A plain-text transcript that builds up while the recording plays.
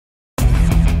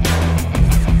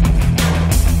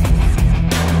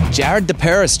Jared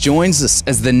Daperis joins us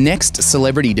as the next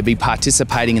celebrity to be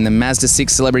participating in the Mazda6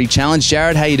 Celebrity Challenge.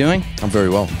 Jared, how are you doing? I'm very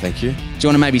well, thank you. Do you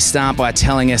want to maybe start by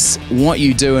telling us what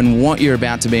you do and what you're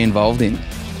about to be involved in?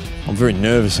 I'm very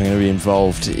nervous. I'm going to be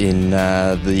involved in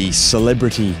the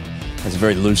celebrity, that's a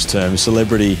very loose term,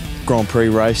 celebrity Grand Prix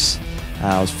race.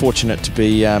 I was fortunate to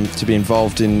be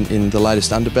involved in the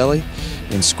latest underbelly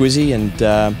in Squizzy, and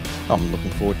I'm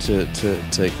looking forward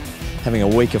to having a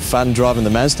week of fun driving the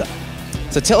Mazda.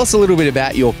 So tell us a little bit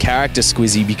about your character,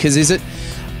 Squizzy, because is it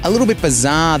a little bit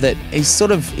bizarre that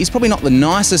he's probably not the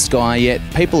nicest guy, yet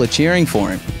people are cheering for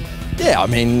him? Yeah, I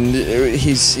mean,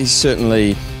 he's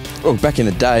certainly, well, back in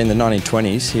the day, in the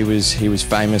 1920s, he was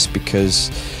famous because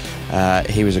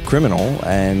he was a criminal,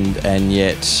 and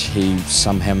yet he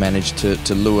somehow managed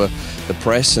to lure the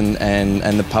press and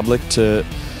the public to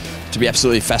be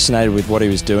absolutely fascinated with what he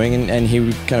was doing, and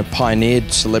he kind of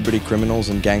pioneered celebrity criminals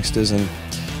and gangsters, and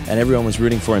everyone was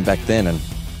rooting for him back then. And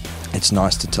it's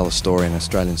nice to tell a story, an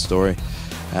Australian story,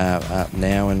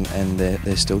 now, and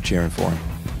they're still cheering for him.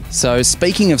 So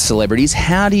speaking of celebrities,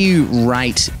 how do you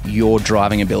rate your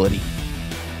driving ability?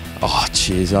 Oh,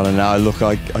 jeez, I don't know. Look,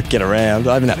 I get around.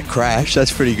 I haven't had a crash.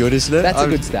 That's pretty good, isn't it? That's a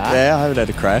good start. Yeah, I haven't had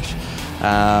a crash.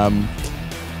 I'm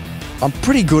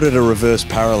pretty good at a reverse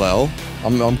parallel.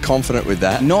 I'm confident with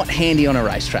that. Not handy on a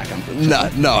racetrack,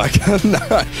 unfortunately. No, I can't.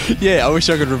 No. Yeah, I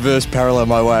wish I could reverse parallel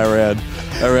my way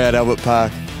around Albert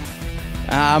Park.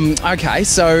 Okay,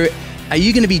 so are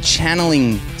you going to be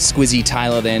channeling Squizzy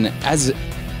Taylor then as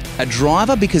a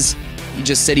driver? Because you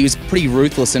just said he was pretty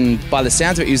ruthless, and by the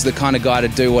sounds of it, he was the kind of guy to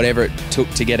do whatever it took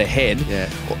to get ahead. Yeah.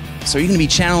 So are you going to be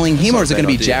channeling him, or is it going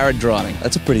to be Jared driving?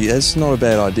 That's not a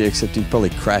bad idea, except he'd probably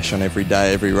crash on every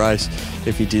day, every race,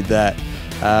 if he did that.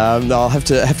 No, I'll have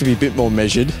to be a bit more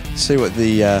measured. See what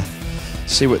the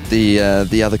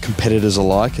other competitors are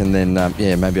like, and then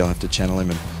yeah, maybe I'll have to channel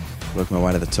him and work my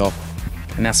way to the top.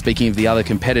 And now, speaking of the other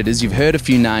competitors, you've heard a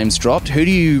few names dropped. Who do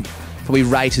you probably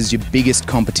rate as your biggest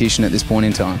competition at this point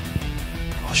in time?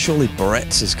 Oh, surely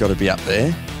Barrett's has got to be up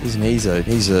there, isn't he? He's a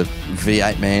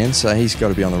V8 man, so he's got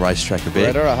to be on the racetrack a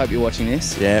bit. Beretta, I hope you're watching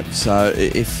this. Yeah. So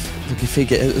if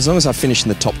he as long as I finish in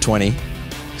the top 20.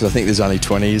 I think there's only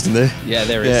 20, isn't there? Yeah,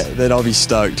 there is. Yeah, then I'll be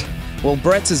stoked. Well,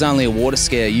 Brett's is only a water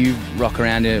scare. You rock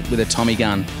around with a Tommy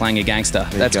gun playing a gangster.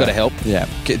 That's got to help. Yeah.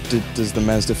 Does the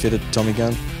Mazda fit a Tommy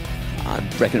gun? I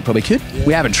reckon it probably could. Yeah.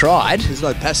 We haven't tried. There's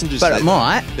no passengers. But it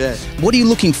might. Yeah. What are you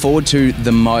looking forward to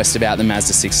the most about the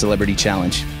Mazda6 Celebrity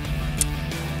Challenge?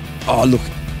 Oh, look,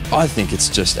 I think it's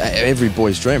just every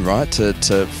boy's dream, right? To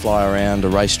fly around a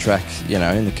racetrack, you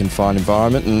know, in the confined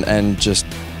environment and just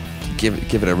give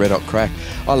it a red hot crack.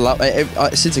 I love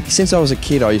since I was a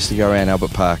kid, I used to go around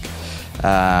Albert Park,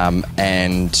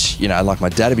 and you know, like my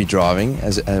dad would be driving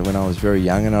when I was very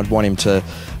young, and I'd want him to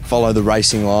follow the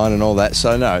racing line and all that.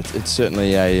 So no, it's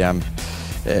certainly a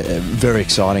very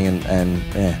exciting, and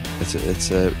yeah, it's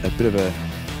a bit of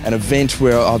an event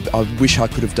where I wish I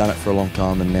could have done it for a long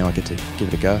time, and now I get to give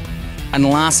it a go. And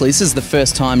lastly, this is the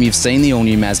first time you've seen the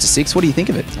all-new Mazda6. What do you think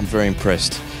of it? I'm very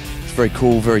impressed. It's very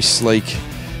cool, very sleek.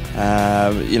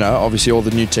 You know, obviously all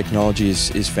the new technology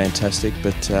is fantastic,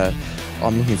 but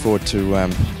I'm looking forward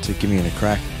to giving it a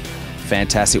crack.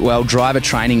 Fantastic. Well, driver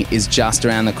training is just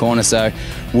around the corner, so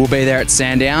we'll be there at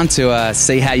Sandown to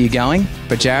see how you're going.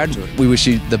 But Jared, we wish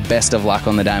you the best of luck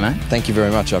on the day, mate. Thank you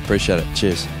very much. I appreciate it.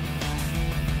 Cheers.